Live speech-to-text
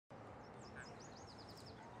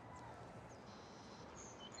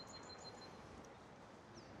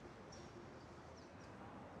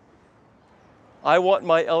I want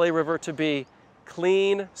my LA River to be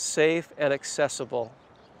clean, safe, and accessible.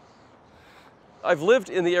 I've lived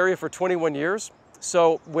in the area for 21 years.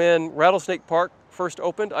 So when Rattlesnake Park first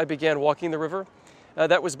opened, I began walking the river.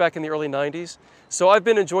 That was back in the early 90s. So I've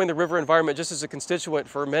been enjoying the river environment just as a constituent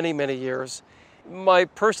for many, many years. My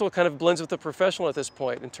personal kind of blends with the professional at this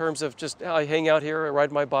point in terms of just I hang out here, I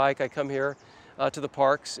ride my bike, I come here to the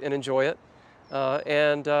parks and enjoy it.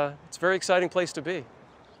 It's a very exciting place to be.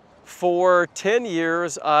 For 10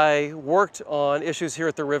 years, I worked on issues here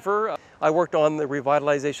at the river. I worked on the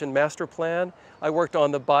Revitalization Master Plan. I worked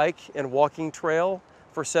on the bike and walking trail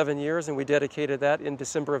for 7 years, and we dedicated that in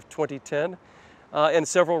December of 2010, and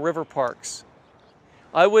several river parks.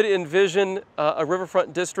 I would envision a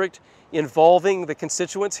riverfront district involving the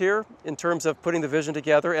constituents here in terms of putting the vision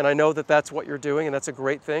together, and I know that that's what you're doing, and that's a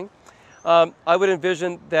great thing. I would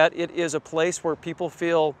envision that it is a place where people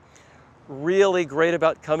feel really great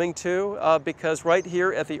about coming to because right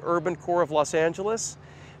here at the urban core of Los Angeles,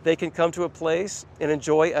 they can come to a place and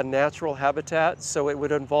enjoy a natural habitat. So it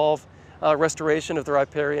would involve restoration of the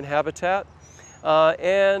riparian habitat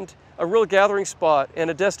and a real gathering spot and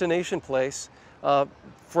a destination place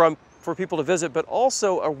for people to visit, but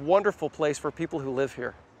also a wonderful place for people who live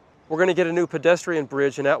here. We're going to get a new pedestrian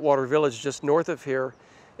bridge in Atwater Village just north of here,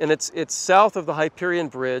 and it's south of the Hyperion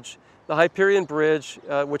Bridge. The Hyperion Bridge,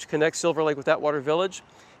 which connects Silver Lake with Atwater Village,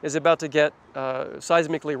 is about to get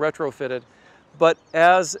seismically retrofitted. But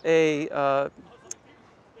as a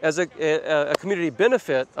community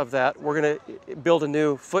benefit of that, we're going to build a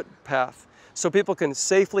new footpath so people can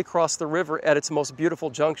safely cross the river at its most beautiful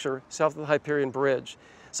juncture, south of the Hyperion Bridge.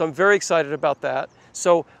 So I'm very excited about that.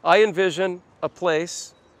 So I envision a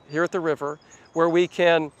place here at the river where we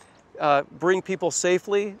can bring people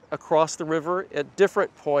safely across the river at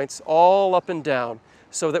different points, all up and down,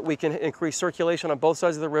 so that we can increase circulation on both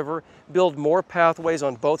sides of the river, build more pathways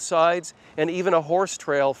on both sides, and even a horse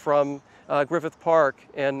trail from Griffith Park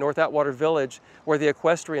and North Atwater Village, where the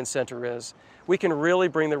equestrian center is. We can really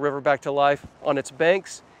bring the river back to life on its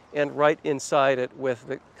banks and right inside it with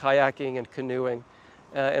the kayaking and canoeing,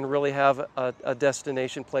 and really have a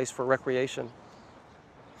destination place for recreation.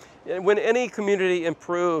 When any community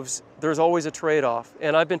improves, there's always a trade-off.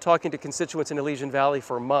 And I've been talking to constituents in Elysian Valley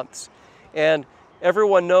for months. And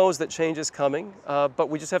everyone knows that change is coming, but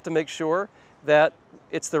we just have to make sure that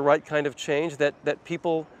it's the right kind of change, that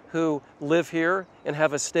people who live here and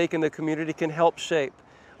have a stake in the community can help shape.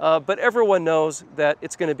 But everyone knows that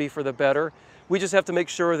it's going to be for the better. We just have to make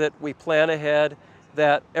sure that we plan ahead,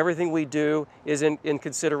 that everything we do is in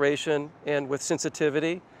consideration and with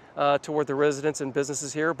sensitivity toward the residents and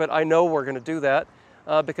businesses here. But I know we're going to do that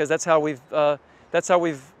because that's how we've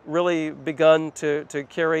really begun to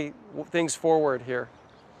carry things forward here.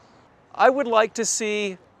 I would like to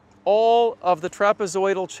see all of the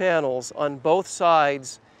trapezoidal channels on both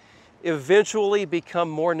sides eventually become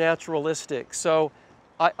more naturalistic. So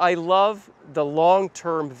I love the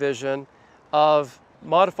long-term vision of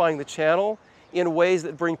modifying the channel in ways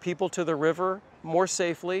that bring people to the river more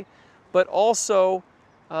safely, but also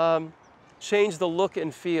change the look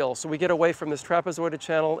and feel. So we get away from this trapezoidal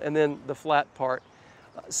channel and then the flat part.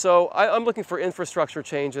 So I'm looking for infrastructure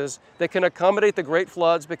changes that can accommodate the great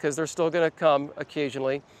floods, because they're still going to come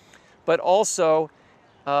occasionally, but also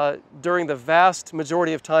during the vast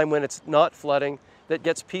majority of time when it's not flooding, that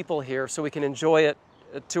gets people here so we can enjoy it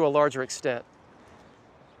to a larger extent.